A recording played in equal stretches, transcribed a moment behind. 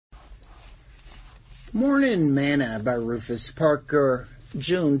Morning Manna by Rufus Parker,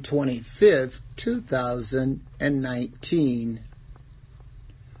 June 25th, 2019.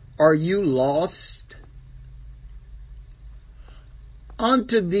 Are you lost?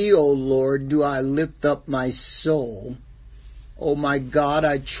 Unto thee, O Lord, do I lift up my soul. O my God,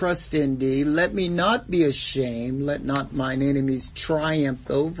 I trust in thee. Let me not be ashamed. Let not mine enemies triumph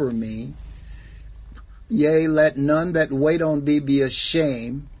over me. Yea, let none that wait on thee be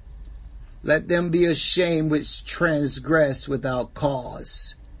ashamed. Let them be ashamed which transgress without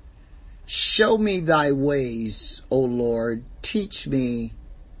cause. Show me thy ways, O Lord. Teach me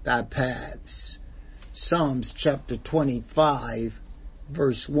thy paths. Psalms chapter 25,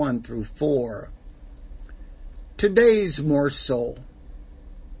 verse 1 through 4. Today's morsel.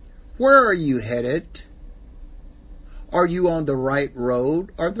 Where are you headed? Are you on the right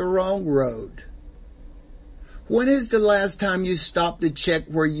road or the wrong road? When is the last time you stopped to check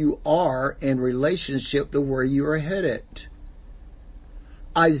where you are in relationship to where you are headed?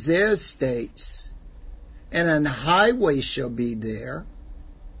 Isaiah states, "And an highway shall be there,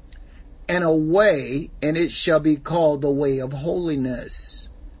 and a way, and it shall be called the way of holiness.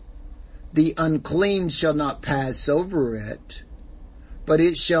 The unclean shall not pass over it, but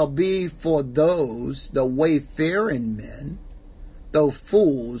it shall be for those, the wayfaring men, though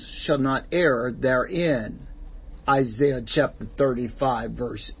fools shall not err therein." Isaiah chapter 35,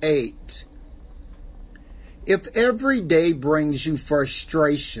 verse 8. If every day brings you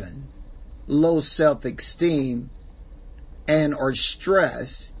frustration, low self-esteem, and or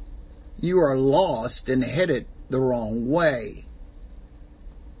stress, you are lost and headed the wrong way.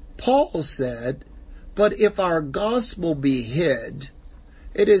 Paul said, "But if our gospel be hid,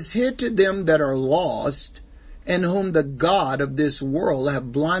 it is hid to them that are lost, in whom the God of this world hath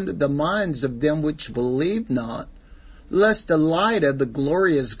blinded the minds of them which believe not, lest the light of the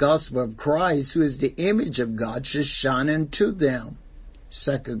glorious gospel of Christ, who is the image of God, should shine into them."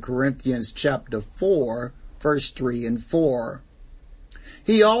 2 Corinthians chapter 4, verse 3 and 4.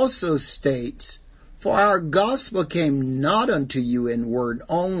 He also states, "For our gospel came not unto you in word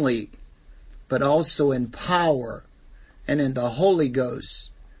only, but also in power, and in the Holy Ghost,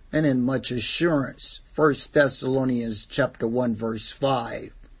 and in much assurance." 1 Thessalonians chapter 1, verse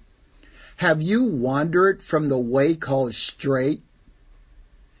 5. Have you wandered from the way called straight?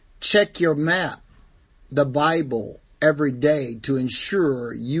 Check your map, the Bible, every day to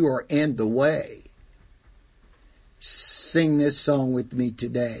ensure you are in the way. Sing this song with me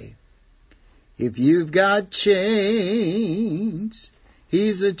today. If you've got chains,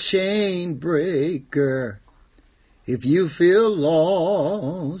 he's a chain breaker. If you feel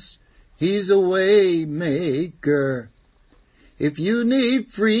lost, he's a way maker. If you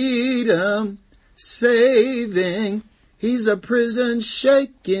need freedom, saving, he's a prison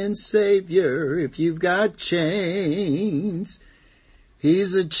shaking savior. If you've got chains,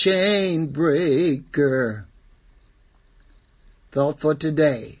 he's a chain breaker. Thought for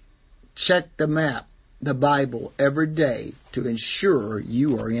today. Check the map, the Bible, every day to ensure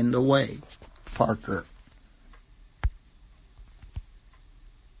you are in the way. Parker.